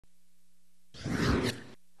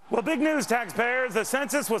Well, big news, taxpayers. The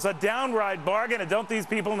census was a downright bargain, and don't these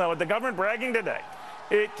people know it? The government bragging today.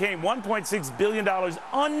 It came $1.6 billion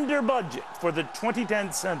under budget for the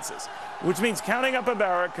 2010 census, which means Counting Up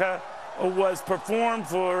America was performed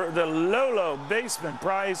for the low basement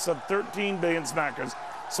price of 13 billion smackers.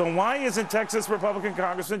 So why isn't Texas Republican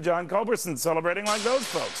Congressman John Culberson celebrating like those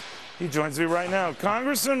folks? He joins me right now.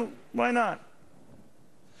 Congressman, why not?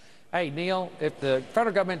 Hey, Neil, if the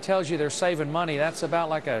federal government tells you they're saving money, that's about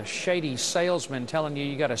like a shady salesman telling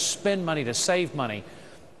you got to spend money to save money.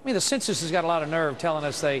 I mean, the census has got a lot of nerve telling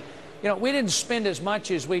us we didn't spend as much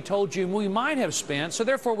as we told you we might have spent, so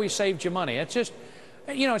therefore we saved you money. It's just,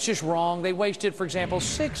 it's just wrong. They wasted, for example,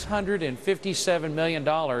 $657 million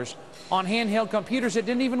on handheld computers that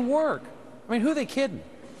didn't even work. I mean, who are they kidding?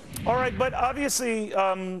 All right, but obviously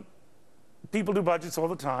people do budgets all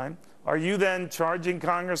the time. Are you then charging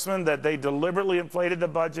congressmen that they deliberately inflated the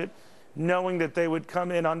budget, knowing that they would come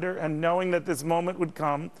in under and knowing that this moment would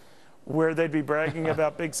come where they'd be bragging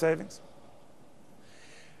about big savings?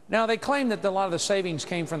 Now, they claim that a lot of the savings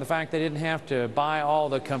came from the fact they didn't have to buy all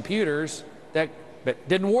the computers that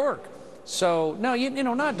didn't work. So, no,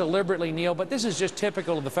 not deliberately, Neil, but this is just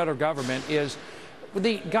typical of the federal government, is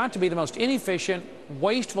they got to be the most inefficient,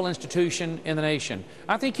 wasteful institution in the nation.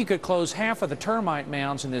 I think you could close half of the termite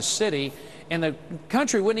mounds in this city, and the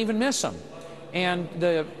country wouldn't even miss them. And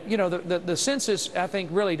the census, I think,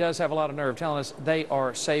 really does have a lot of nerve telling us they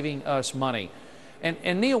are saving us money.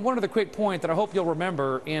 And Neil, one other quick point that I hope you'll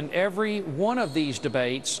remember in every one of these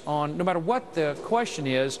debates on, no matter what the question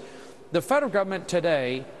is, the federal government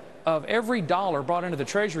today, of every dollar brought into the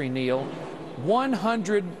Treasury, Neil,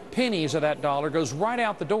 100 pennies of that dollar goes right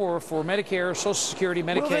out the door for Medicare, Social Security,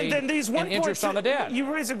 Medicaid, then these and interest on the debt.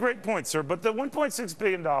 You raise a great point, sir, but the $1.6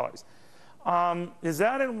 billion, is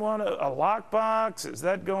that in a lockbox? Is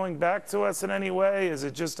that going back to us in any way? Is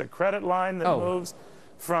it just a credit line that moves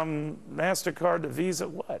from MasterCard to Visa?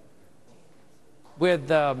 What?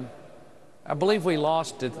 With, I believe we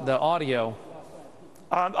lost the audio.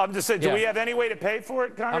 I'm just saying, do we have any way to pay for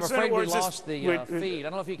it, Congressman? I'm afraid we lost the feed. I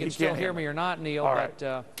don't know if you can still hear me or not, Neil. All right.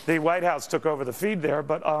 But, the White House took over the feed there,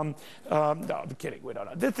 but no, I'm kidding. We don't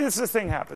know. This thing happens.